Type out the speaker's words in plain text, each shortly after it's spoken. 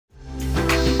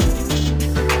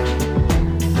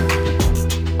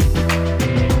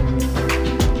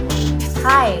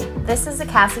This is the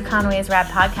Cassie Conway's Rad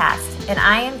Podcast, and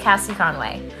I am Cassie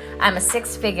Conway. I'm a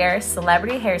six-figure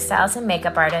celebrity hairstylist and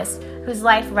makeup artist whose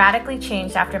life radically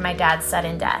changed after my dad's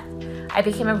sudden death. I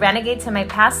became a renegade to my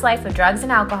past life of drugs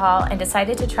and alcohol and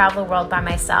decided to travel the world by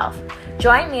myself.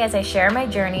 Join me as I share my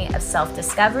journey of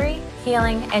self-discovery,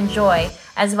 healing, and joy,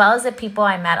 as well as the people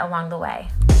I met along the way.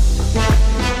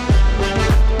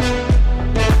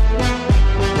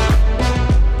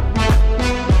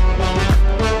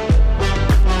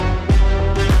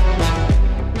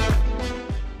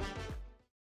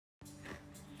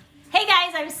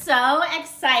 I'm so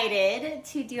excited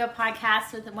to do a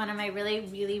podcast with one of my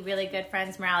really good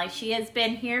friends, Morale. She has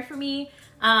been here for me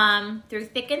through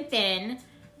thick and thin,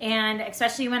 and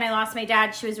especially when I lost my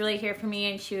dad, she was really here for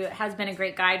me, and she has been a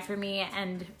great guide for me.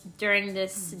 And during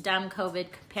this dumb COVID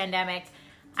pandemic,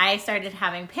 I started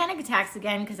having panic attacks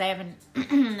again because I have an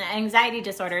anxiety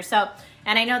disorder.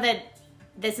 And I know that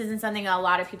this isn't something a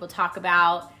lot of people talk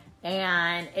about,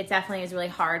 and it definitely is really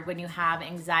hard when you have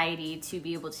anxiety to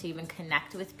be able to even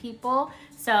connect with people.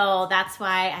 So that's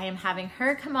why I am having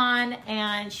her come on,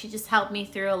 and she just helped me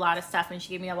through a lot of stuff, and she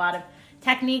gave me a lot of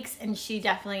techniques, and she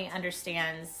definitely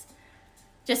understands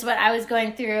just what I was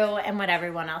going through and what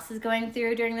everyone else is going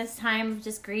through during this time of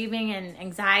just grieving and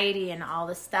anxiety and all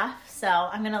this stuff. So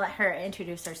I'm going to let her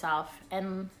introduce herself,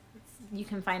 and you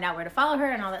can find out where to follow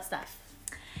her and all that stuff.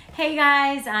 Hey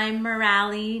guys, I'm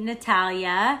Morale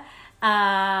Natalia,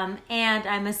 and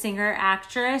I'm a singer,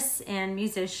 actress, and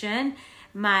musician.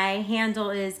 My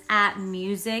handle is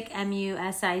 @music,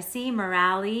 M-U-S-I-C,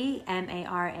 Morale,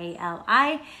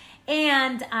 M-A-R-A-L-I,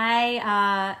 and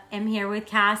I am here with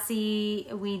Cassie.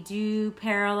 We do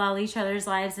parallel each other's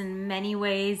lives in many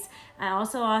ways. I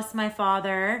also lost my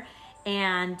father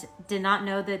and did not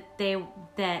know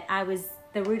that I was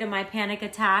the root of my panic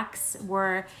attacks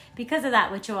were because of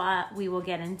that, which we will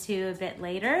get into a bit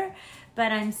later.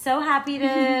 But I'm so happy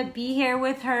to be here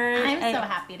with her. I'm so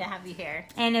happy to have you here.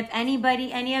 And if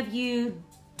any of you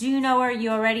do know her, you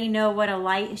already know what a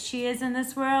light she is in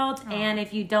this world. Aww. And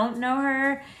if you don't know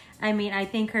her, I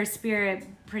think her spirit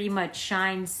pretty much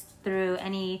shines through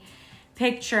any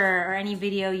picture or any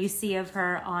video you see of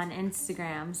her on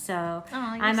Instagram. So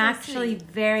I'm so actually sweet.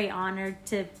 Very honored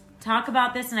to talk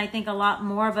about this, and I think a lot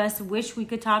more of us wish we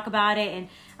could talk about it, and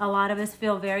a lot of us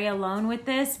feel very alone with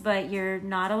this, but you're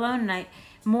not alone. And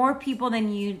more people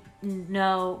than you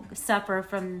know suffer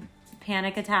from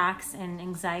panic attacks and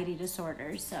anxiety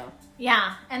disorders. So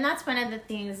yeah, and that's one of the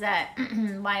things that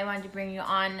why I wanted to bring you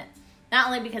on, not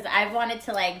only because I wanted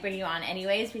to bring you on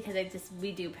anyways, because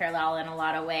we do parallel in a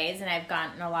lot of ways, and I've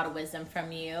gotten a lot of wisdom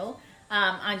from you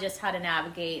on just how to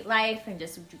navigate life and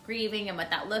just grieving and what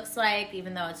that looks like,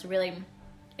 even though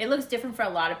it looks different for a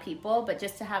lot of people, but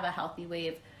just to have a healthy way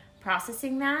of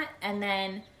processing that. And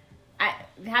then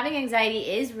having anxiety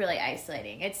is really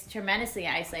isolating. It's tremendously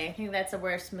isolating. I think that's the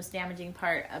worst, most damaging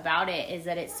part about it, is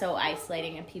that it's so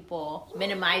isolating, and people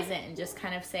minimize it and just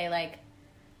kind of say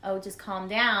oh, just calm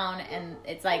down. And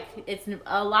it's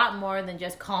a lot more than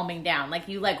just calming down.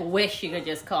 You wish you could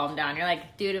just calm down. You're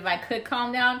like, dude, if I could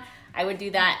calm down, I would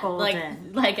do that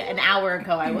golden. like an hour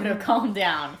ago. I would have calmed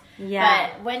down. Yeah.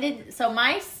 But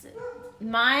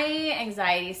my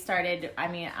anxiety started,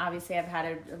 obviously I had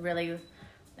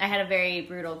a very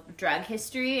brutal drug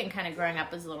history, and kind of growing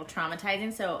up was a little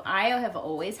traumatizing. So I have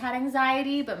always had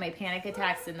anxiety, but my panic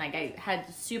attacks, and I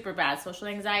had super bad social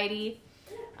anxiety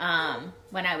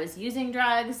when I was using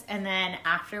drugs, and then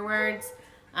afterwards,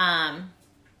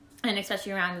 and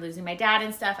especially around losing my dad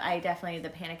and stuff, I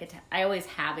always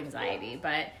have anxiety,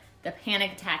 but the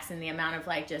panic attacks and the amount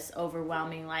of just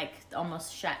overwhelming,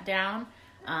 almost shutdown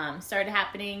started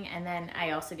happening. And then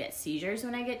I also get seizures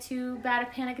when I get too bad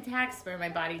of panic attacks, where my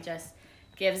body just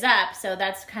gives up. So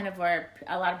that's kind of where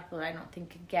a lot of people, I don't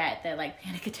think, get that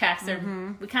panic attacks are,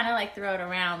 we kind of throw it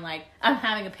around I'm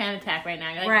having a panic attack right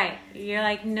now. You're right. You're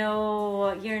like,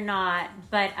 no, you're not.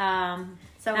 But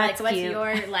so what's cute.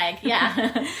 your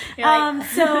yeah.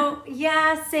 So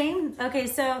yeah, same. Okay,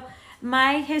 so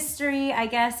my history, I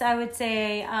guess I would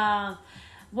say,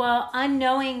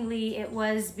 unknowingly it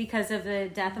was because of the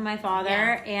death of my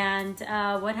father. Yeah.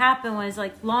 And what happened was,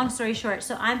 long story short,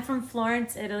 so I'm from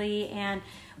Florence, Italy, and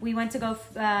we went to go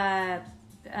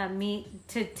meet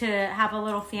to have a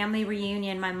little family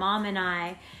reunion, my mom and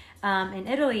I, in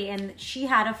Italy, and she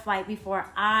had a flight before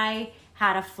I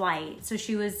had a flight. So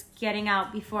she was getting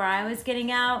out before I was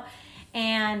getting out.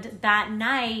 And that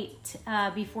night,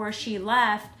 before she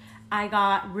left, I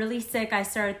got really sick. I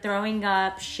started throwing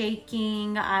up,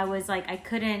 shaking. I was I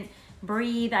couldn't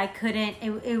breathe.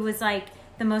 It was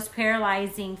the most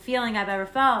paralyzing feeling I've ever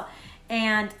felt.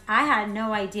 And I had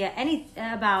no idea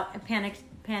about panic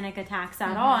attacks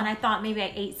at all. And I thought maybe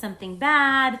I ate something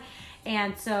bad.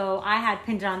 And so I had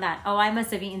pinned it on that. Oh, I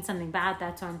must have eaten something bad.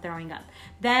 That's why I'm throwing up.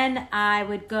 Then I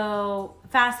would go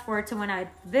fast forward to when I'd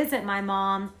visit my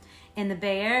mom in the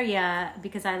Bay Area,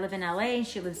 because I live in LA and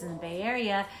she lives in the Bay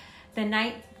Area. The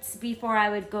nights before I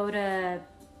would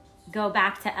go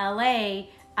back to LA,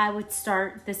 I would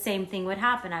start, the same thing would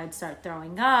happen. I would start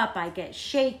throwing up. I get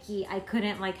shaky. I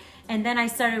couldn't and then I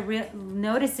started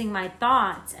noticing my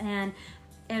thoughts, and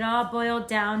it all boiled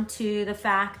down to the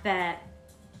fact that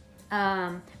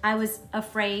I was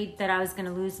afraid that I was going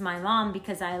to lose my mom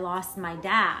because I lost my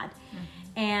dad.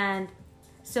 And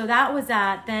so that was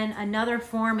that. Then another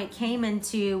form it came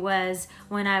into was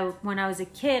when I was a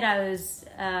kid, I was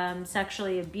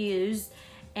sexually abused,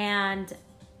 and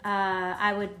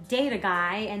I would date a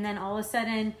guy, and then all of a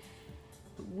sudden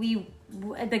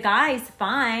the guy's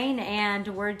fine and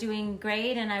we're doing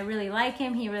great and I really like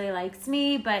him, he really likes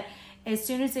me, but as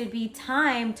soon as it'd be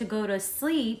time to go to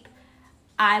sleep,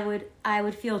 I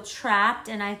would feel trapped,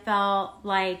 and I felt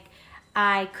like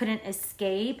I couldn't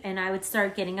escape, and I would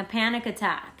start getting a panic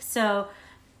attack. So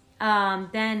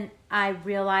then I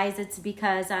realized it's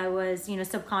because I was,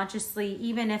 subconsciously,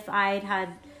 even if I had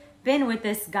been with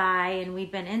this guy and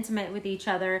we'd been intimate with each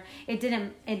other, it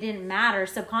didn't matter.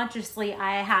 Subconsciously,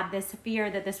 I had this fear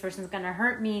that this person's going to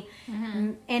hurt me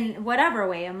in whatever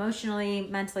way, emotionally,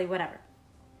 mentally, whatever.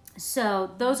 So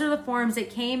those are the forms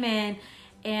that came in.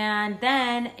 And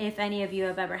then if any of you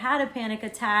have ever had a panic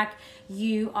attack,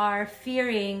 you are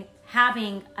fearing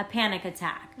having a panic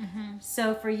attack.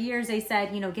 So for years they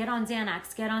said, get on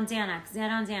Xanax, get on Xanax, get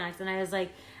on Xanax. And I was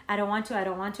like, I don't want to, I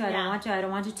don't want to, I don't want to, I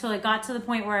don't want to, till it got to the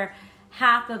point where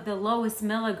half of the lowest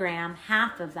milligram,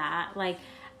 half of that,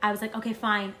 I was like, okay,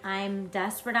 fine. I'm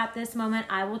desperate at this moment.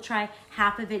 I will try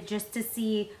half of it just to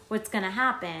see what's going to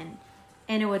happen.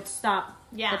 And it would stop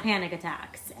the panic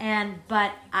attacks.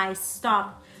 But I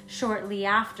stopped shortly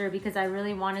after because I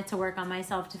really wanted to work on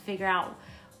myself to figure out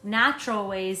natural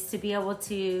ways to be able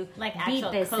to beat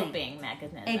this coping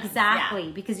mechanism.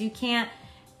 Exactly, because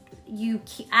you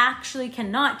actually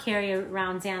cannot carry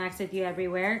around Xanax with you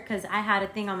everywhere, because I had a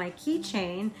thing on my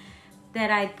keychain that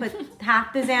I put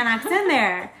half the Xanax in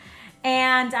there.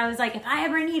 And I was like, if I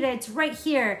ever need it, it's right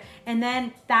here. And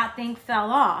then that thing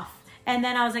fell off. And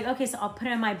then I was like, okay, so I'll put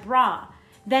it in my bra.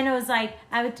 Then it was like,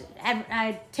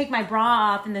 I'd take my bra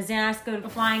off and the Xanax go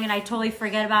flying and I totally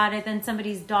forget about it. Then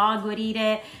somebody's dog would eat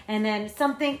it. And then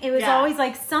something, it was always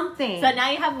like something. So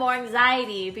now you have more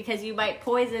anxiety because you might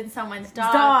poison someone's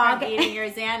dog from eating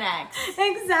your Xanax.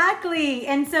 Exactly.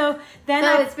 And so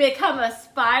then it's become a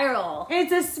spiral.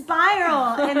 It's a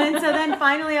spiral. And then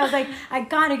finally I was like, I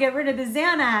gotta get rid of the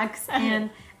Xanax.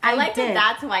 And I like that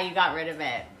that's why you got rid of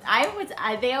it.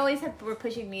 They always were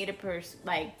pushing me to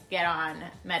get on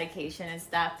medication and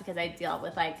stuff because I deal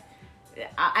with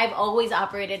I've always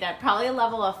operated at probably a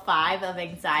level of 5 of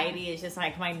anxiety is just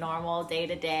my normal day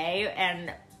to day,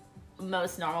 and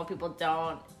most normal people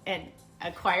don't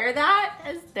acquire that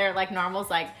as their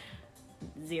normal's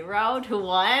 0 to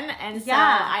 1, and so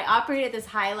I operate at this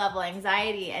high level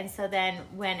anxiety, and so then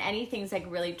when anything's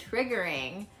really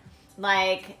triggering,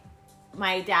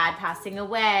 my dad passing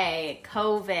away,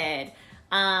 COVID,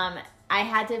 I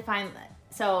had to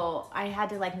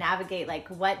navigate,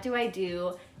 what do I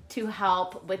do to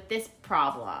help with this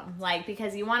problem?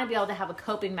 Because you want to be able to have a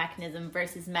coping mechanism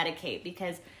versus medicate,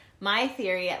 because my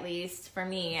theory, at least for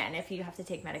me, and if you have to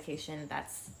take medication,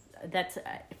 that's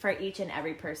for each and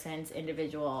every person's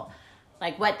individual,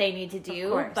 what they need to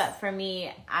do. But for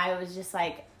me, I was just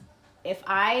if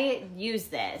I use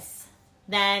this,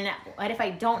 then what if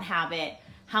I don't have it?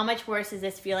 How much worse is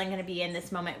this feeling going to be in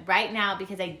this moment right now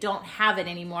because I don't have it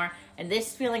anymore? And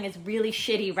this feeling is really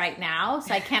shitty right now,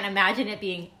 so I can't imagine it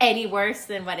being any worse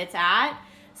than what it's at.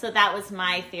 So that was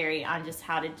my theory on just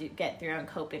how to get through and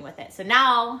coping with it. So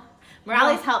now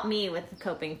Morales helped me with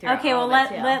coping through. Okay, well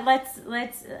let's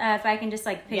if I can just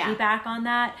piggyback on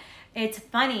that. It's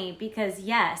funny because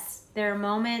yes, there are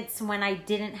moments when I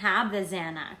didn't have the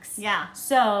Xanax. Yeah.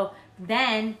 So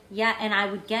then, and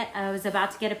I was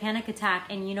about to get a panic attack,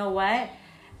 and you know what?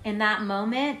 In that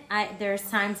moment, there's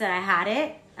times that I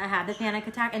had the panic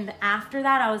attack, and after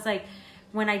that, I was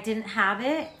when I didn't have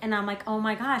it, and I'm oh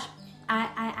my gosh, I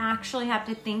actually have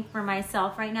to think for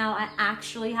myself right now. I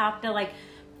actually have to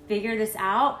figure this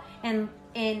out, and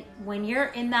when you're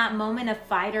in that moment of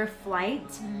fight or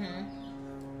flight,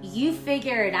 you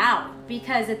figure it out,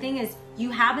 because the thing is,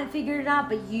 you haven't figured it out,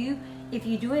 but if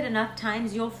you do it enough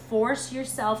times, you'll force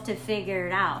yourself to figure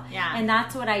it out. Yeah. And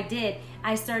that's what I did.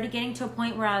 I started getting to a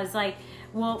point where I was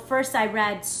Well, first I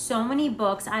read so many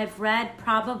books. I've read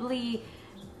probably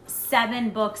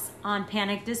 7 books on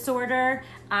panic disorder.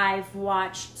 I've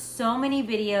watched so many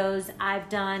videos. I've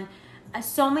done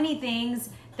so many things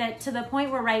that to the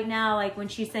point where right now, like when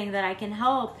she's saying that I can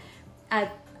help,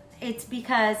 it's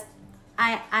because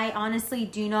I honestly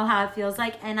do know how it feels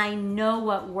like, and I know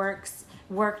what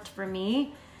worked for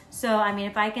me. So, I mean,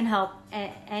 if I can help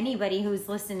anybody who's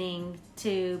listening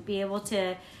to be able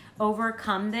to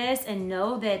overcome this and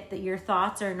know that your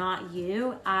thoughts are not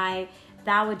you,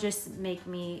 that would just make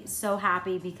me so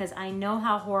happy, because I know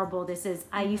how horrible this is.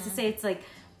 I used to say it's like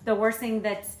the worst thing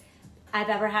I've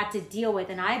ever had to deal with,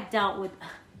 and I've dealt with,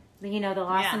 the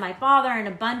loss of my father and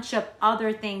a bunch of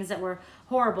other things that were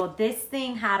horrible. This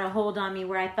thing had a hold on me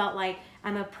where I felt like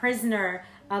I'm a prisoner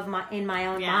in my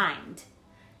own mind.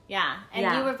 Yeah,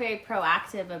 and you were very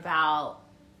proactive about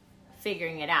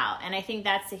figuring it out. And I think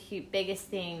that's the biggest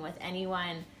thing with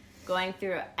anyone going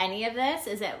through any of this,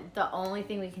 is that the only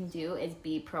thing we can do is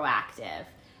be proactive.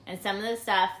 And some of the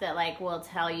stuff that like we'll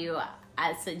tell you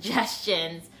as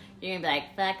suggestions, you're gonna be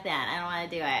like, fuck that, I don't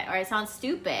want to do it, or it sounds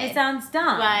stupid, it sounds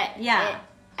dumb, but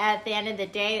at the end of the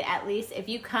day, at least if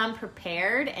you come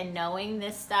prepared and knowing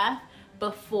this stuff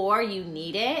before you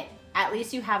need it, at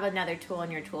least you have another tool in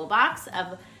your toolbox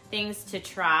of things to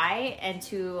try, and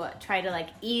to try to like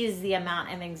ease the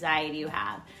amount of anxiety you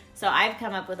have. So I've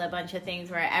come up with a bunch of things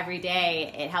where every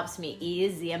day it helps me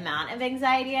ease the amount of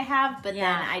anxiety I have, but then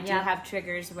I do have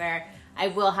triggers where I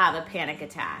will have a panic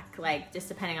attack, like just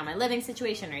depending on my living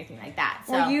situation or anything like that.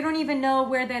 So, well, you don't even know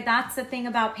where that's the thing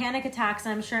about panic attacks.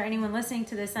 I'm sure anyone listening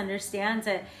to this understands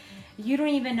it. You don't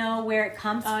even know where it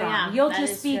comes from. Yeah, you'll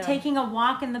just be taking a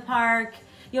walk in the park.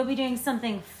 You'll be doing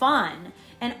something fun,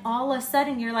 and all of a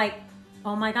sudden you're like,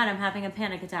 oh my God, I'm having a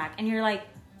panic attack. And you're like,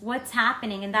 what's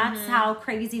happening? And that's how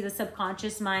crazy the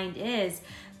subconscious mind is.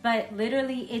 But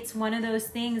literally, it's one of those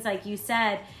things, like you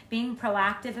said, being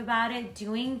proactive about it,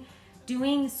 doing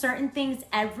certain things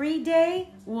every day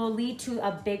will lead to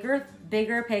a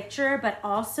bigger picture. But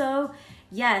also,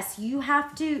 yes, you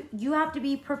have to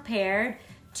be prepared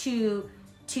to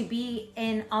be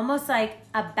in almost like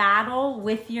a battle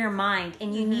with your mind,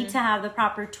 and you need to have the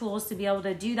proper tools to be able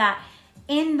to do that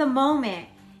in the moment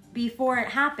before it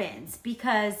happens.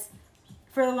 Because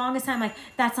for the longest time, like,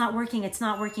 that's not working, it's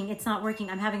not working,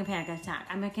 I'm having a panic attack,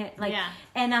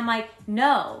 and I'm like,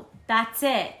 no, that's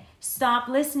it. Stop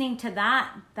listening to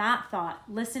that thought.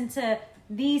 Listen to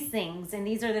these things, and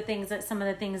these are the things some of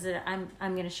the things that I'm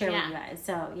going to share with you guys.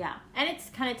 So and it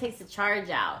kind of takes the charge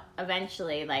out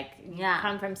eventually. Like you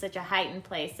come from such a heightened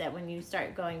place that when you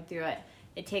start going through it,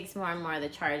 it takes more and more of the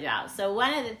charge out. So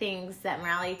one of the things that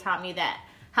Morale taught me that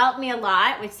helped me a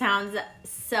lot, which sounds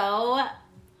so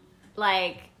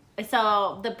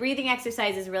the breathing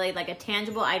exercise is really like a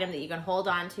tangible item that you can hold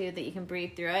on to, that you can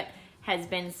breathe through it, has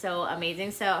been so amazing.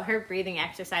 So her breathing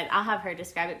exercise, I'll have her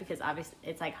describe it, because obviously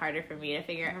it's like harder for me to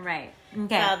figure out. Right.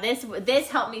 Okay. So this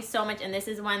helped me so much, and this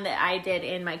is one that I did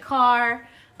in my car,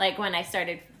 like when I start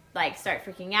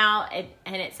freaking out.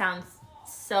 It sounds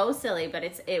so silly, but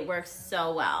it works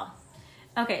so well.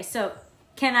 Okay, so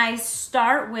can I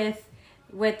start with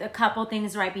a couple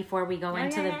things right before we go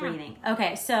into the breathing?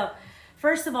 Okay, so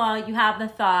first of all, you have the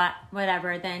thought,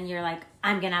 whatever, then you're like,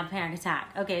 I'm gonna have a panic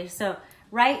attack. Okay, so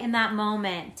right in that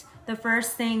moment, the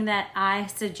first thing that I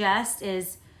suggest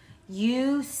is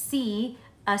you see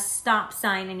a stop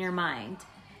sign in your mind.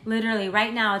 Literally,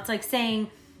 right now, it's like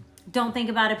saying, don't think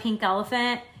about a pink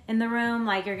elephant in the room,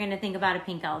 like you're going to think about a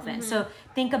pink elephant. So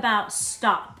think about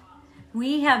stop.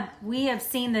 We have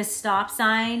seen this stop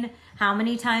sign how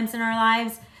many times in our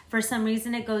lives? For some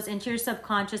reason, it goes into your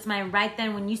subconscious mind. Right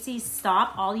then, when you see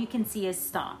stop, all you can see is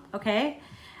stop, okay?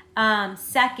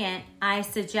 Second, I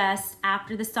suggest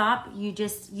after the stop, you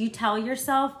tell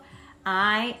yourself,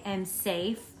 I am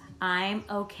safe, I'm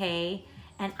okay,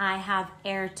 and I have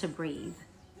air to breathe.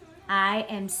 I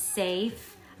am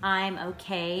safe, I'm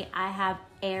okay, I have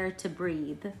air to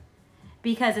breathe.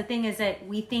 Because the thing is that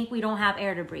we think we don't have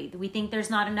air to breathe. We think there's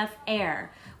not enough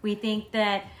air. We think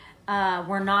that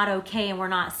we're not okay and we're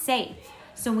not safe.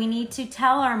 So we need to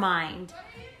tell our mind.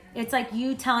 It's like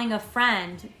you telling a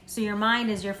friend. So your mind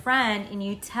is your friend, and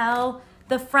you tell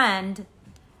the friend,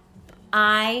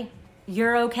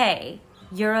 you're okay,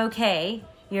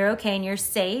 and you're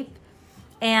safe.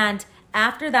 And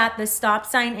after that, the stop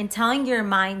sign, and telling your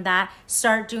mind that,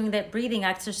 start doing the breathing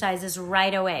exercises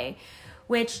right away,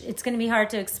 which it's going to be hard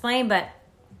to explain, but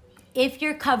if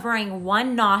you're covering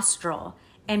one nostril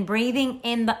and breathing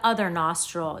in the other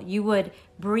nostril, you would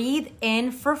breathe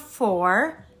in for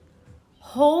 4,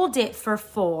 hold it for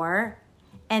 4,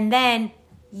 and then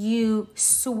you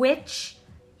switch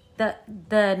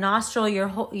the nostril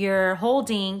you're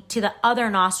holding to the other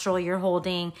nostril you're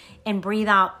holding, and breathe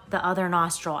out the other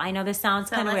nostril. I know this sounds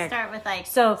kind of weird. So let's start with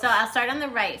so I'll start on the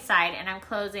right side, and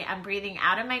I'm breathing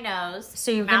out of my nose.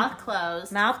 So you're mouth closed.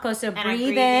 So and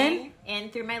breathe in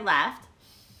through my left.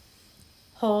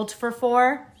 Hold for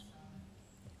 4.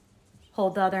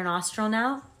 Hold the other nostril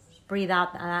now. Breathe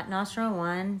out that nostril.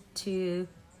 1, 2,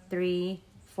 3,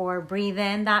 4. Breathe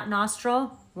in that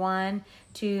nostril. 1,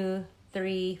 2,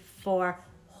 3, 4.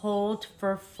 Hold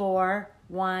for 4.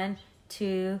 1,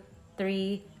 2,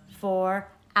 3, 4.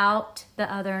 Out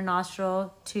the other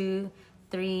nostril. 2,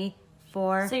 3,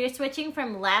 4. So you're switching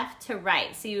from left to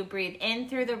right. So you breathe in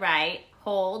through the right,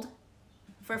 hold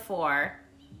for 4.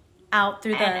 Out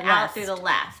through the left. Out through the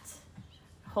left.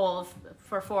 Hold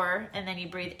for 4, and then you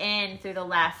breathe in through the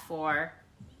left 4.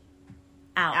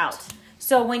 Out.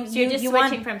 So you're just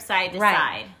switching from side to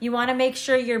side. You want to make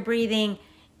sure you're breathing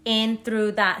in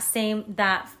through that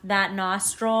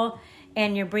nostril,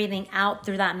 and you're breathing out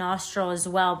through that nostril as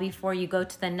well before you go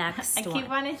to the next one. I keep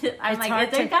wanting to. I'm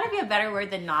like, there's got to be a better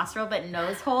word than nostril, but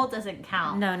nose hole doesn't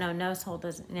count. No, nose hole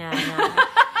doesn't. Yeah. No.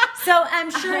 So I'm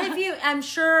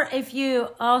sure if you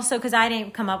also, because I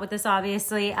didn't come up with this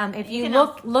obviously. If you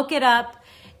look it up,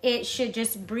 it should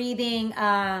just breathing.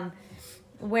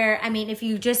 If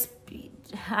you just,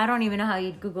 I don't even know how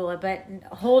you'd Google it, but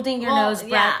holding your nose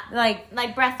breath,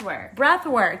 like breath work. Breath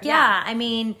work, yeah. I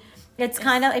mean, it's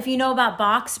kind of, if you know about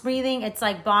box breathing, it's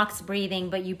like box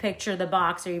breathing, but you picture the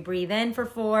box, or you breathe in for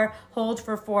 4, hold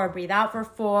for 4, breathe out for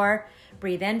 4,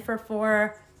 breathe in for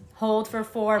 4, hold for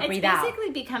 4, breathe out. It's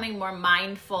basically becoming more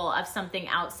mindful of something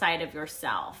outside of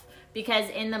yourself. Because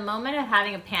in the moment of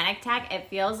having a panic attack, it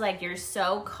feels like you're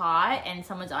so caught and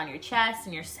someone's on your chest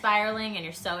and you're spiraling and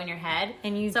you're so in your head.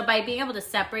 So by being able to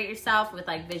separate yourself with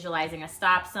like visualizing a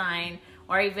stop sign,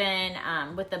 or even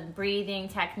with the breathing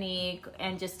technique,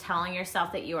 and just telling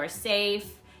yourself that you are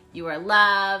safe, you are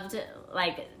loved,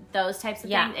 like those types of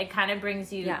things, it kind of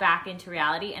brings you back into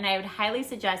reality. And I would highly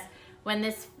suggest when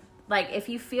this, like if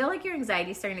you feel like your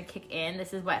anxiety is starting to kick in,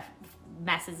 this is what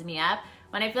messes me up.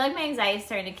 When I feel like my anxiety is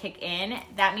starting to kick in,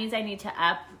 that means I need to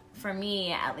up, for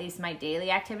me, at least my daily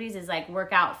activities is like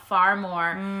work out far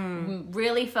more,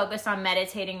 really focus on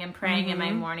meditating and praying in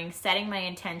my morning, setting my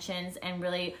intentions, and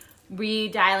really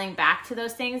redialing back to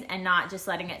those things and not just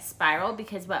letting it spiral.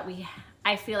 Because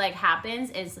I feel like happens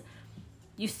is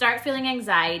you start feeling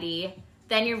anxiety,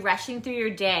 then you're rushing through your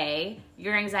day,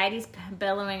 your anxiety's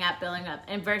billowing up,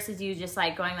 and versus you just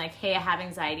like going like, hey, I have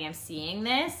anxiety, I'm seeing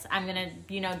this, I'm gonna,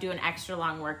 do an extra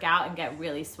long workout and get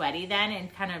really sweaty then,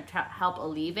 and kind of help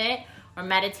alleviate it, or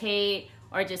meditate,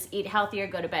 or just eat healthier,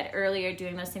 go to bed earlier,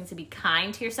 doing those things to be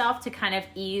kind to yourself, to kind of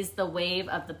ease the wave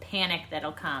of the panic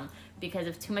that'll come. Because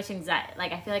of too much anxiety,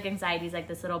 like I feel like anxiety is like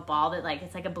this little ball that like,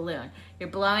 it's like a balloon. You're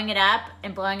blowing it up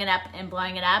and blowing it up and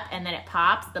blowing it up, and then it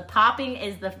pops. The popping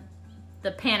is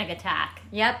the panic attack.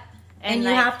 Yep. And you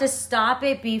have to stop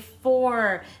it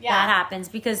before that happens,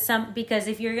 because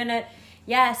if you're gonna,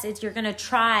 you're gonna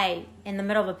try in the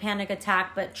middle of a panic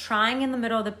attack, but trying in the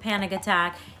middle of the panic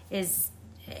attack is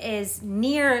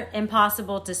near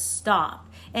impossible to stop.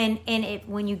 And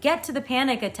when you get to the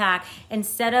panic attack,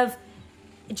 instead of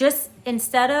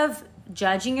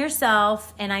judging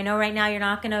yourself, and I know right now you're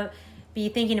not gonna be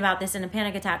thinking about this in a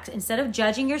panic attack, instead of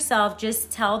judging yourself,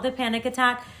 just tell the panic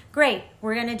attack, great,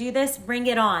 we're going to do this, bring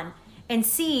it on, and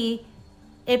see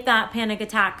if that panic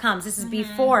attack comes. This is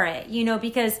before it,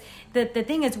 because the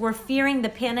thing is, we're fearing the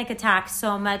panic attack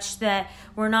so much that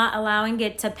we're not allowing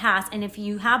it to pass. And if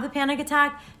you have the panic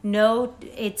attack, know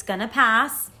it's going to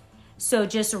pass. So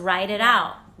just write it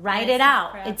out. Write it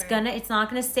out. It's not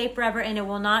gonna stay forever, and it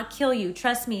will not kill you.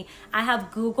 Trust me. I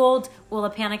have Googled, will a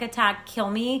panic attack kill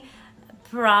me?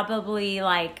 Probably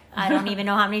like, I don't even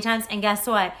know how many times. And guess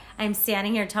what? I'm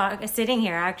sitting here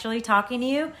actually talking to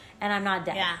you, and I'm not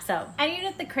dead. Yeah. So.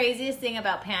 And the craziest thing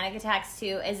about panic attacks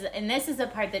too is, and this is the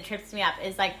part that trips me up,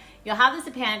 is like you'll have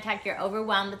this panic attack, you're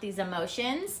overwhelmed with these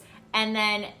emotions, and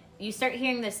then you start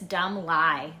hearing this dumb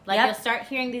lie. Like you'll start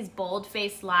hearing these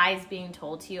bold-faced lies being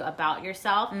told to you about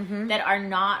yourself that are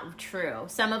not true.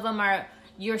 Some of them are,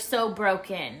 you're so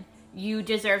broken, you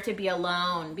deserve to be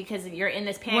alone because you're in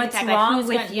this panic attack. What's wrong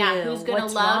with you? Who's going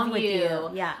to love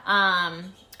you? Yeah.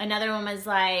 Another one was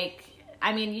like,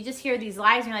 you just hear these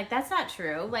lies and you're like, that's not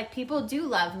true. Like, people do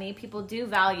love me. People do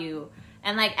value.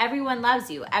 And like, everyone loves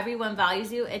you. Everyone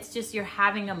values you. It's just you're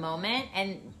having a moment,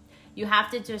 and you have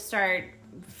to just start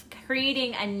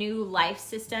creating a new life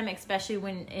system, especially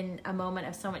when in a moment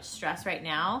of so much stress right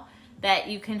now, that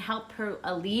you can help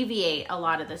alleviate a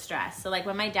lot of the stress. So like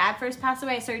when my dad first passed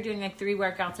away, I started doing like 3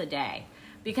 workouts a day.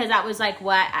 because that was like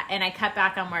and I cut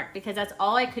back on work because that's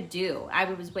all I could do. I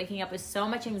was waking up with so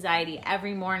much anxiety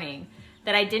every morning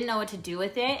that I didn't know what to do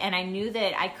with it. And I knew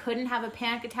that I couldn't have a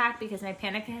panic attack because my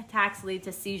panic attacks lead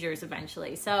to seizures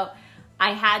eventually. So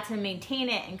I had to maintain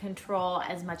it and control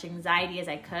as much anxiety as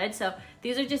I could. So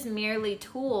these are just merely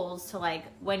tools to like,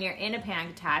 when you're in a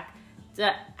panic attack,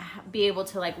 to be able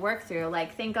to like work through.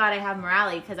 Like, thank God I have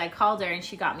Morale, because I called her and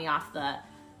she got me off the,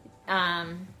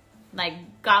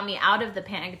 got me out of the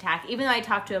panic attack, even though I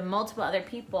talked to multiple other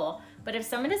people. But if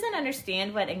someone doesn't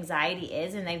understand what anxiety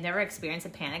is and they've never experienced a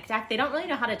panic attack, they don't really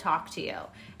know how to talk to you.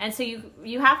 And so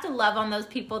you have to love on those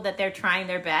people that they're trying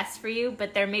their best for you,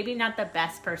 but they're maybe not the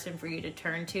best person for you to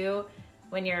turn to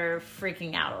when you're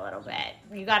freaking out a little bit.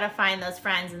 You got to find those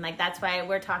friends, and like that's why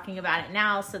we're talking about it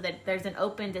now, so that there's an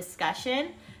open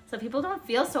discussion, so people don't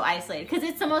feel so isolated, because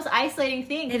it's the most isolating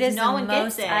thing. It is no one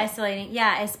most gets it. Isolating.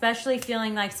 Yeah, especially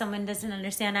feeling like someone doesn't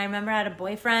understand. I remember I had a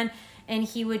boyfriend, and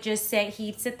he would just say,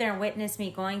 he'd sit there and witness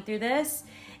me going through this,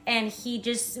 and he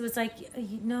just was like,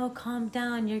 no, calm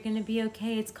down, you're gonna be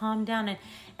okay, it's calm down.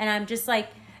 And I'm just like,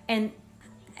 and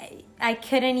I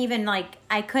couldn't even I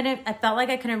felt like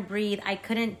I couldn't breathe, I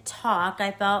couldn't talk,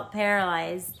 I felt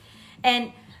paralyzed.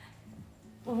 And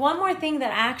one more thing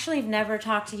that I actually have never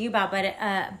talked to you about,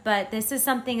 but this is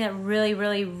something that really,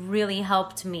 really, really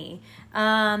helped me.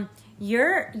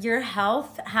 Your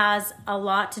health has a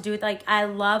lot to do with, like, I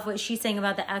love what she's saying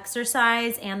about the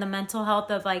exercise and the mental health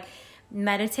of like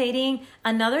meditating.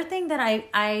 Another thing that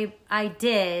I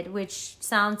did, which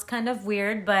sounds kind of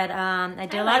weird, but I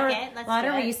did a lot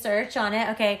of research on it.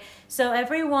 Okay, so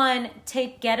everyone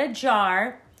get a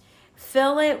jar,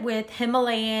 fill it with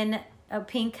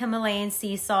pink Himalayan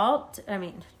sea salt. I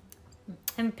mean,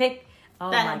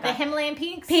 the Himalayan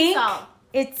pink sea salt.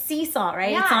 It's sea salt,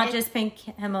 right? Yeah, it's not just pink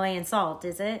Himalayan salt,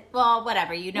 is it? Well,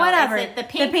 whatever. Whatever. It's the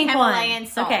pink Himalayan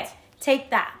salt. Okay,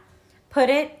 take that. Put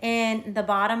it in the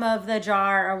bottom of the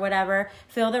jar or whatever.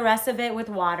 Fill the rest of it with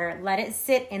water. Let it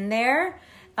sit in there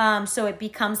so it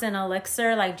becomes an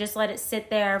elixir. Like, just let it sit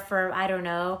there for, I don't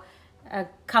know, a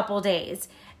couple days.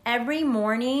 Every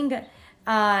morning,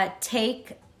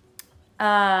 take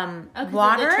water.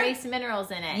 The trace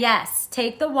minerals in it. Yes.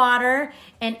 Take the water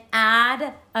and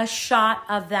add a shot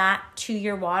of that to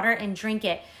your water and drink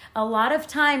it. A lot of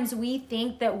times we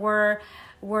think that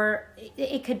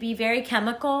it could be very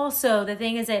chemical. So the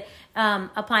thing is that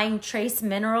applying trace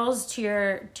minerals to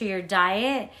your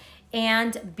diet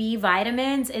and B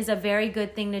vitamins is a very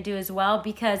good thing to do as well,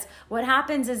 because what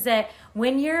happens is that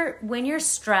when you're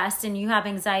stressed and you have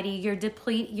anxiety,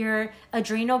 your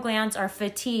adrenal glands are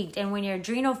fatigued, and when your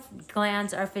adrenal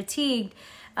glands are fatigued,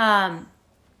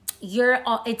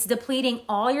 it's depleting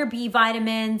all your B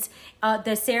vitamins,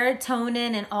 the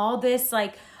serotonin, and all this,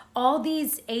 like, all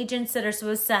these agents that are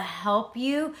supposed to help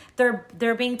you,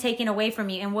 they're being taken away from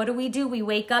you. And what do? We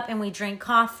wake up and we drink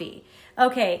coffee.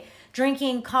 Okay,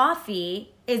 drinking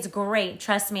coffee is great.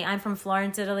 Trust me, I'm from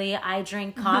Florence, Italy. I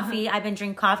drink coffee. I've been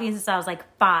drinking coffee since I was like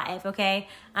 5, okay?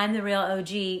 I'm the real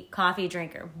OG coffee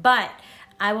drinker. But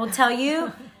I will tell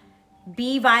you,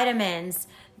 B vitamins,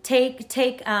 take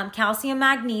calcium,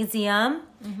 magnesium,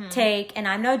 and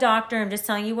I'm no doctor, I'm just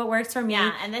telling you what works for me.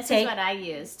 Yeah, and this is what I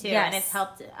use too. Yes. And it's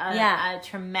helped a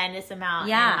tremendous amount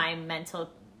in my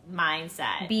mental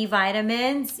mindset. B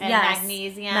vitamins, and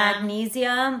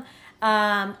magnesium.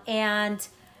 And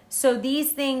so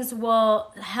these things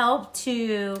will help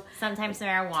to... Sometimes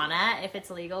marijuana, if it's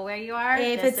legal where you are.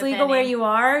 If it's legal where you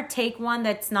are, take one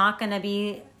that's not going to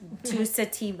be too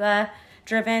sativa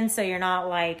driven, so you're not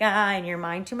like in your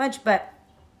mind too much. But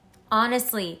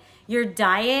honestly, your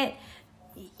diet,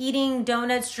 eating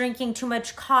donuts, drinking too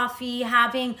much coffee,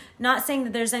 not saying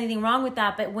that there's anything wrong with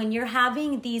that, but when you're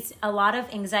having a lot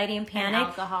of anxiety and panic, and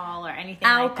alcohol or anything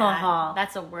like that,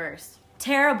 that's the worst.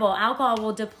 Terrible. Alcohol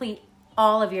will deplete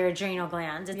all of your adrenal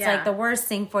glands. It's like the worst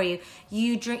thing for you.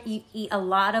 You eat a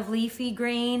lot of leafy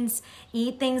greens,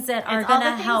 eat things that are going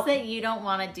to help. That you don't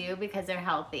want to do because they're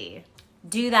healthy.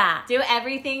 Do that. Do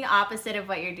everything opposite of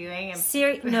what you're doing. And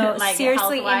seriously,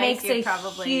 it makes a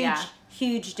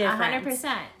huge difference.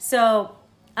 100%. So,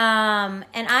 and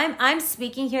I'm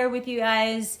speaking here with you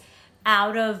guys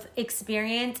out of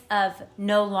experience of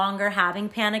no longer having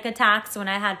panic attacks, when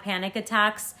I had panic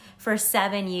attacks for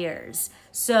 7 years.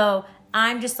 So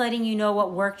I'm just letting you know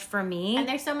what worked for me. And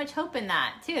there's so much hope in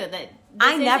that too. That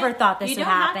I never thought this would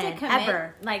happen,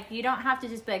 ever. Like, you don't have to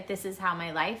just be like, this is how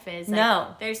my life is. Like,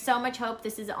 no. There's so much hope.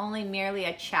 This is only merely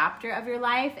a chapter of your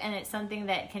life, and it's something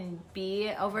that can be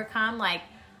overcome. Like,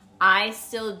 I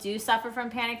still do suffer from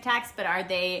panic attacks, but are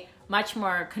they much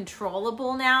more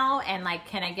controllable now, and like,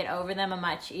 can I get over them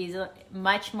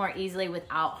much more easily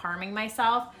without harming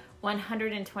myself?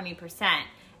 120%.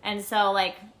 And so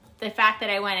like, the fact that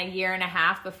I went a year and a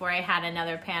half before I had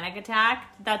another panic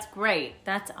attack, that's great.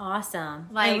 That's awesome.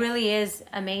 Like, it really is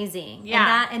amazing.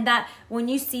 Yeah. And that when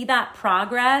you see that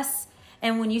progress,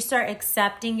 and when you start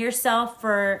accepting yourself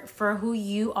for who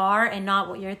you are and not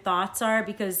what your thoughts are,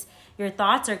 because your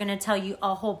thoughts are going to tell you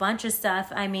a whole bunch of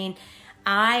stuff. I mean,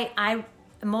 I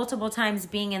multiple times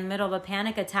being in the middle of a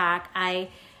panic attack,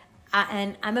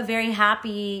 and I'm a very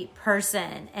happy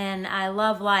person, and I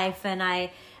love life, and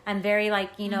I'm very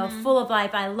like, full of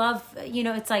life. I love,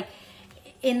 it's like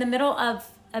in the middle of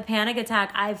a panic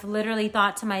attack, I've literally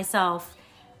thought to myself,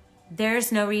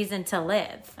 there's no reason to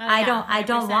live. Oh, yeah, I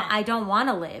don't want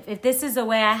to live. If this is the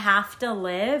way I have to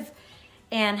live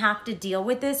and have to deal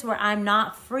with this, where I'm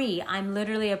not free, I'm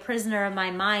literally a prisoner of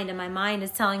my mind, and my mind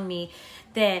is telling me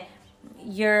that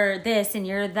you're this and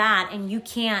you're that and you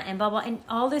can't and blah blah, and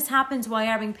all this happens while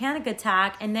you're having panic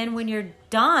attack. And then when you're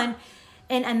done,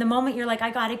 and the moment you're like, I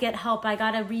gotta get help, I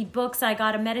gotta read books, I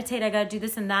gotta meditate, I gotta do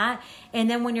this and that, and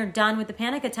then when you're done with the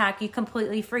panic attack, you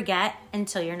completely forget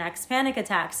until your next panic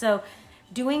attack. So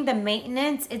doing the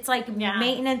maintenance, it's like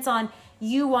maintenance on,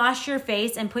 you wash your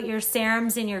face and put your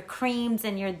serums and your creams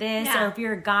and your this, or if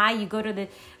you're a guy, you go to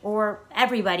or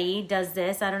everybody does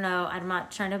this. I don't know. I'm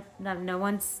not trying to, no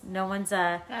one's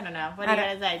I don't know. What are you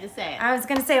going to say? Just say it. I was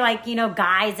going to say, like,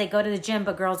 guys, they go to the gym,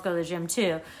 but girls go to the gym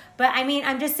too. But I mean,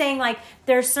 I'm just saying, like,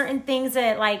 there's certain things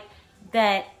that, like,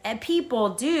 that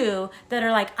people do that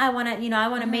are like, I want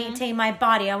to, maintain my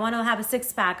body. I want to have a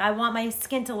six pack. I want my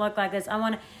skin to look like this. I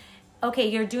want to, okay,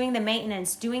 you're doing the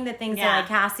maintenance, doing the things that like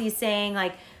Cassie's saying,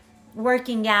 like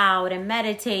working out and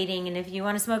meditating, and if you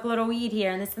want to smoke a little weed here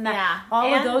and this and that,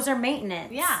 all of those are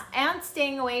maintenance. Yeah, and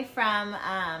staying away from,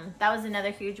 that was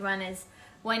another huge one, is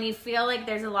when you feel like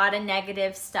there's a lot of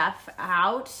negative stuff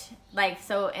out, like,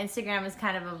 so Instagram is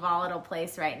kind of a volatile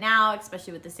place right now,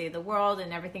 especially with the state of the world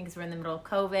and everything, because we're in the middle of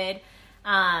COVID,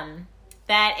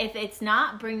 that if it's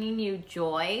not bringing you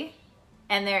joy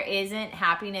and there isn't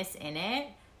happiness in it,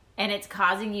 and it's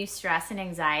causing you stress and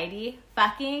anxiety,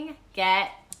 fucking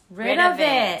get rid of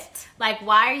it. Like,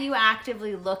 why are you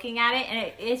actively looking at it?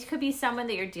 And it could be someone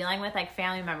that you're dealing with, like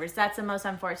family members. That's the most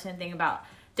unfortunate thing about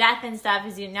death and stuff,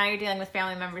 is now you're dealing with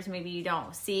family members maybe you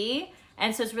don't see.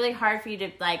 And so it's really hard for you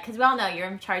to, like, because we all know you're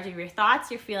in charge of your thoughts,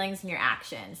 your feelings, and your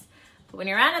actions. But when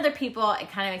you're around other people,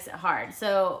 it kind of makes it hard.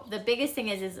 So the biggest thing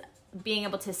is being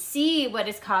able to see what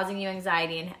is causing you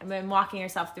anxiety, and walking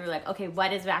yourself through, like, okay,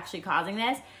 what is actually causing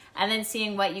this? And then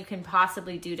seeing what you can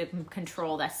possibly do to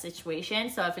control that situation.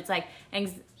 So if it's like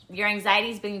your anxiety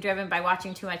is being driven by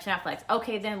watching too much Netflix,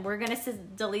 okay, then we're going to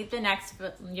delete your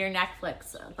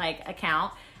Netflix like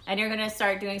account, and you're going to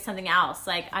start doing something else.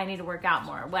 Like, I need to work out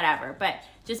more, whatever. But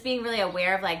just being really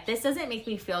aware of, like, this doesn't make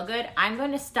me feel good. I'm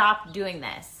going to stop doing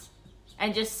this,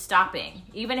 and just stopping,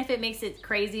 even if it makes it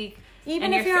crazy.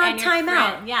 Even if you're on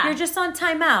timeout, you're just on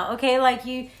timeout, okay? Like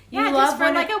you love just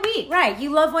for like a week, right? You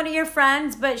love one of your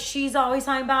friends, but she's always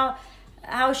talking about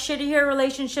how shitty her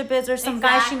relationship is, or some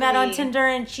guy she met on Tinder,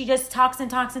 and she just talks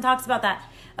and talks and talks about that.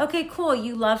 Okay, cool.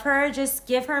 You love her. Just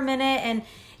give her a minute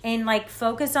and like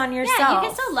focus on yourself. Yeah, you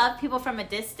can still love people from a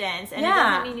distance, and it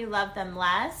doesn't mean you love them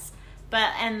less.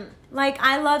 But like,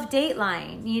 I love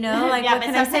Dateline, like, what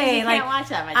can I say? You like, can't watch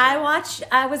that much.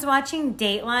 I was watching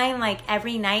Dateline like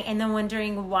every night, and then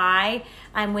wondering why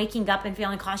I'm waking up and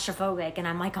feeling claustrophobic, and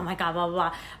I'm like, oh my God, blah, blah,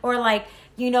 blah. Or like,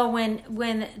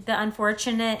 when the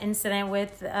unfortunate incident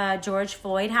with George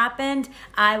Floyd happened,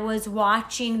 I was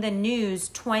watching the news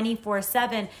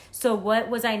 24/7. So what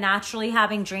was I naturally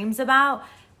having dreams about?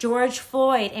 George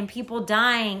Floyd and people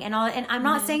dying and all. And I'm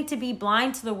not saying to be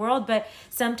blind to the world, but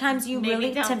sometimes you maybe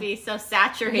really don't be so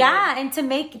saturated. Yeah, and to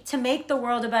make the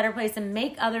world a better place and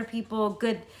make other people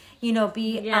good,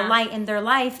 be a light in their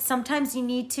life. Sometimes you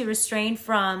need to restrain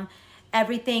from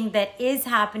everything that is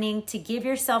happening, to give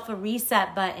yourself a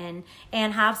reset button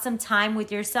and have some time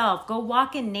with yourself. Go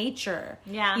walk in nature.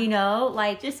 Yeah.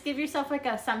 Like, just give yourself like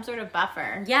some sort of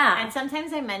buffer. Yeah. And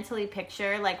sometimes I mentally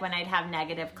picture, like, when I'd have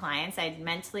negative clients, I'd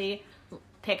mentally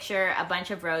picture a bunch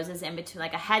of roses in between,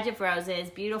 like a hedge of roses,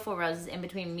 beautiful roses in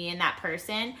between me and that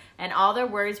person, and all their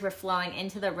words were flowing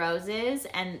into the roses,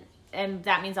 and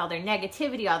that means all their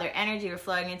negativity, all their energy were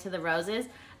flowing into the roses.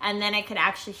 And then I could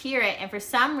actually hear it. And for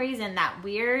some reason, that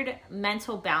weird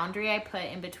mental boundary I put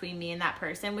in between me and that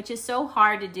person, which is so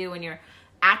hard to do when you're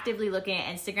actively looking at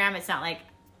Instagram. It's not like,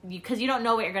 because you don't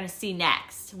know what you're going to see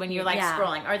next when you're like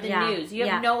scrolling, or the news. You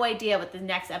have no idea what the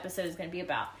next episode is going to be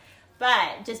about.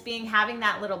 But just having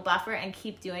that little buffer and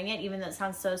keep doing it, even though it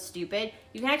sounds so stupid,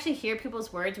 you can actually hear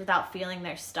people's words without feeling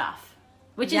their stuff,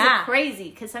 which is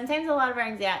crazy, because sometimes a lot of our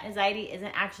anxiety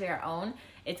isn't actually our own.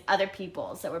 It's other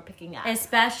people's that we're picking up.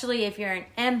 Especially if you're an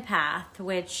empath,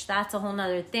 which that's a whole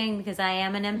nother thing, because I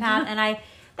am an empath, and I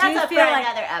that's do feel like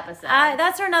another episode.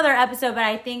 That's for another episode, but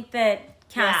I think that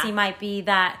Cassie might be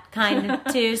that kind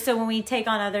too. So when we take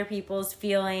on other people's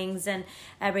feelings and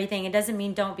everything, it doesn't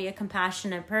mean don't be a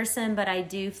compassionate person, but I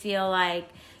do feel like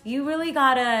you really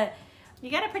gotta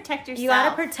protect yourself. You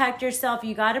gotta protect yourself.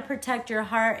 You gotta protect your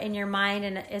heart and your mind,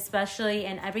 and especially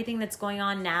in everything that's going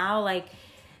on now. Like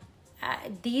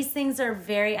these things are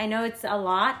I know it's a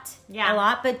lot,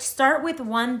 but start with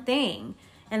one thing.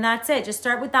 And that's it. Just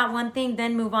start with that one thing,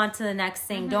 then move on to the next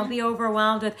thing. Don't be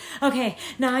overwhelmed with, okay,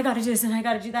 now I got to do this and I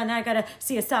got to do that. Now I got to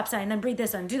see a stop sign and then breathe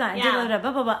this and do that and blah,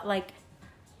 blah, blah, blah. Like,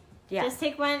 just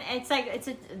take one. It's like,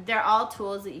 they're all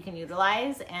tools that you can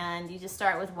utilize, and you just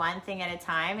start with one thing at a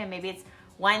time. And maybe it's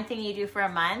one thing you do for a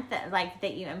month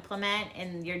that you implement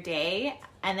in your day,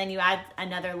 and then you add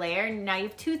another layer. And now you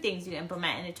have 2 things you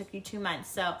implement, and it took you 2 months.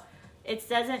 So you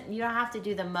don't have to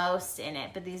do the most in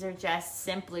it, but these are just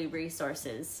simply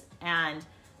resources. And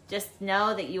just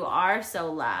know that you are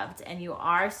so loved and you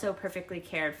are so perfectly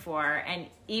cared for. And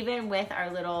even with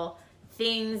our little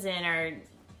things and our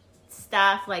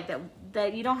stuff like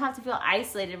that you don't have to feel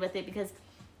isolated with it, because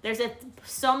there's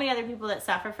so many other people that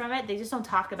suffer from it. They just don't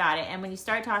talk about it. And when you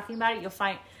start talking about it, you'll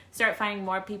start finding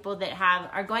more people that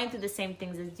are going through the same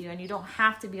things as you, and you don't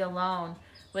have to be alone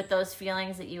with those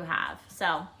feelings that you have.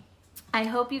 So I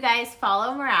hope you guys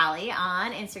follow Morali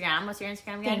on Instagram. What's your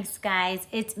Instagram again? Thanks, guys.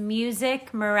 It's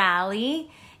Music Morali,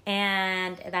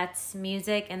 and that's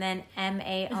music and then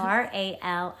Marali,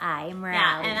 Morali.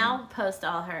 Yeah, and I'll post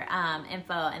all her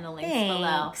info in the links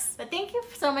below. But thank you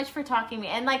so much for talking to me.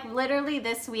 And like literally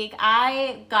this week,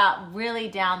 I got really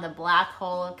down the black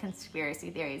hole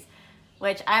conspiracy theories,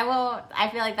 which I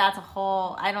feel like that's a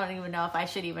whole, I don't even know if I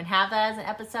should even have that as an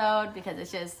episode, because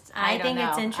it's just, I think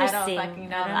it's interesting. I don't fucking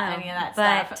know about any of that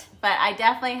stuff. But I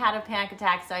definitely had a panic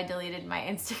attack, so I deleted my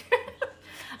Instagram.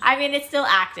 I mean, it's still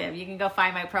active. You can go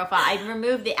find my profile. I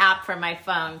removed the app from my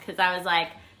phone because I was like,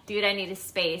 dude, I need a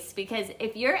space. Because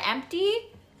if you're empty,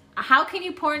 how can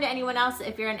you pour into anyone else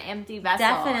if you're an empty vessel?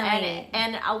 Definitely.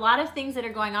 And a lot of things that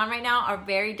are going on right now are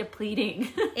very depleting.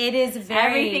 It is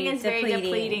Everything is very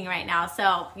depleting right now.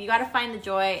 So you got to find the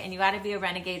joy, and you got to be a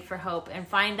renegade for hope, and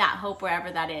find that hope wherever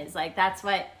that is. Like that's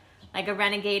what like a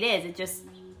renegade is.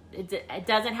 It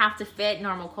doesn't have to fit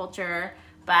normal culture,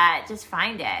 but just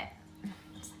find it.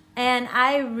 And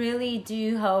I really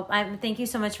do hope, thank you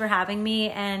so much for having me.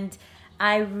 And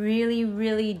I really,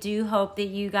 really do hope that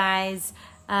you guys,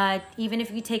 even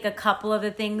if you take a couple of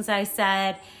the things I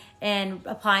said and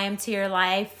apply them to your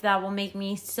life, that will make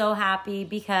me so happy,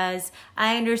 because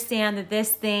I understand that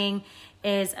this thing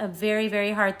is a very,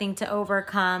 very hard thing to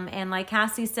overcome. And like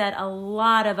Cassie said, a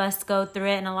lot of us go through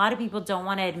it, and a lot of people don't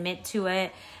want to admit to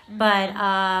it. Mm-hmm.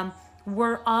 But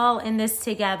we're all in this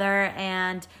together,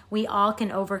 and we all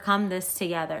can overcome this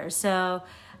together. So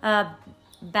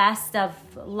best of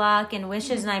luck and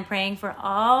wishes. And I'm praying for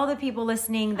all the people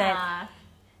listening that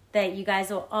you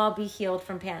guys will all be healed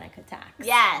from panic attacks.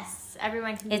 Yes,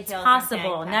 everyone can be healed. It's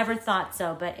possible. Never thought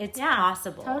so, but it's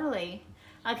possible. Totally.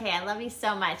 Okay, I love you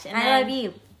so much. And I love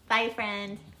you. Bye,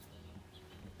 friend.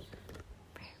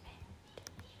 Perfect.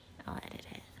 I'll edit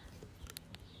it.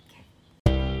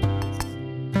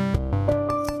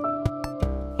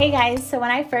 Hey guys, so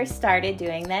when I first started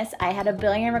doing this, I had a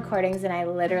billion recordings and I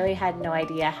literally had no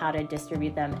idea how to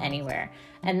distribute them anywhere.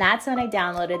 And that's when I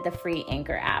downloaded the free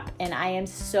Anchor app. And I am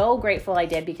so grateful I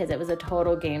did, because it was a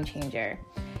total game changer.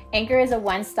 Anchor is a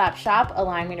one-stop shop,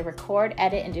 allowing me to record,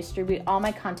 edit, and distribute all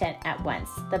my content at once.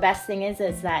 The best thing is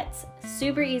that it's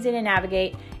super easy to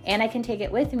navigate, and I can take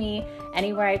it with me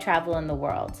anywhere I travel in the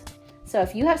world. So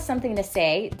if you have something to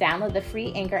say, download the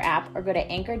free Anchor app or go to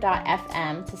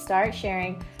anchor.fm to start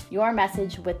sharing your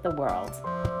message with the world.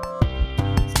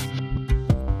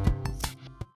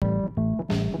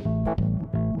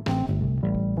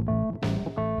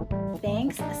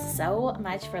 Thanks so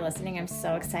much for listening. I'm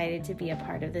so excited to be a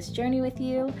part of this journey with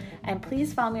you. And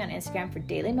please follow me on Instagram for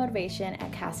daily motivation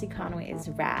at Cassie Conway is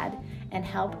rad, and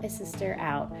help a sister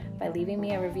out by leaving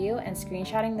me a review and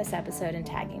screenshotting this episode and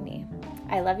tagging me.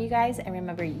 I love you guys, and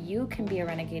remember, you can be a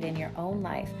renegade in your own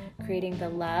life, creating the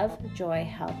love, joy,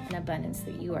 health, and abundance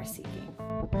that you are seeking.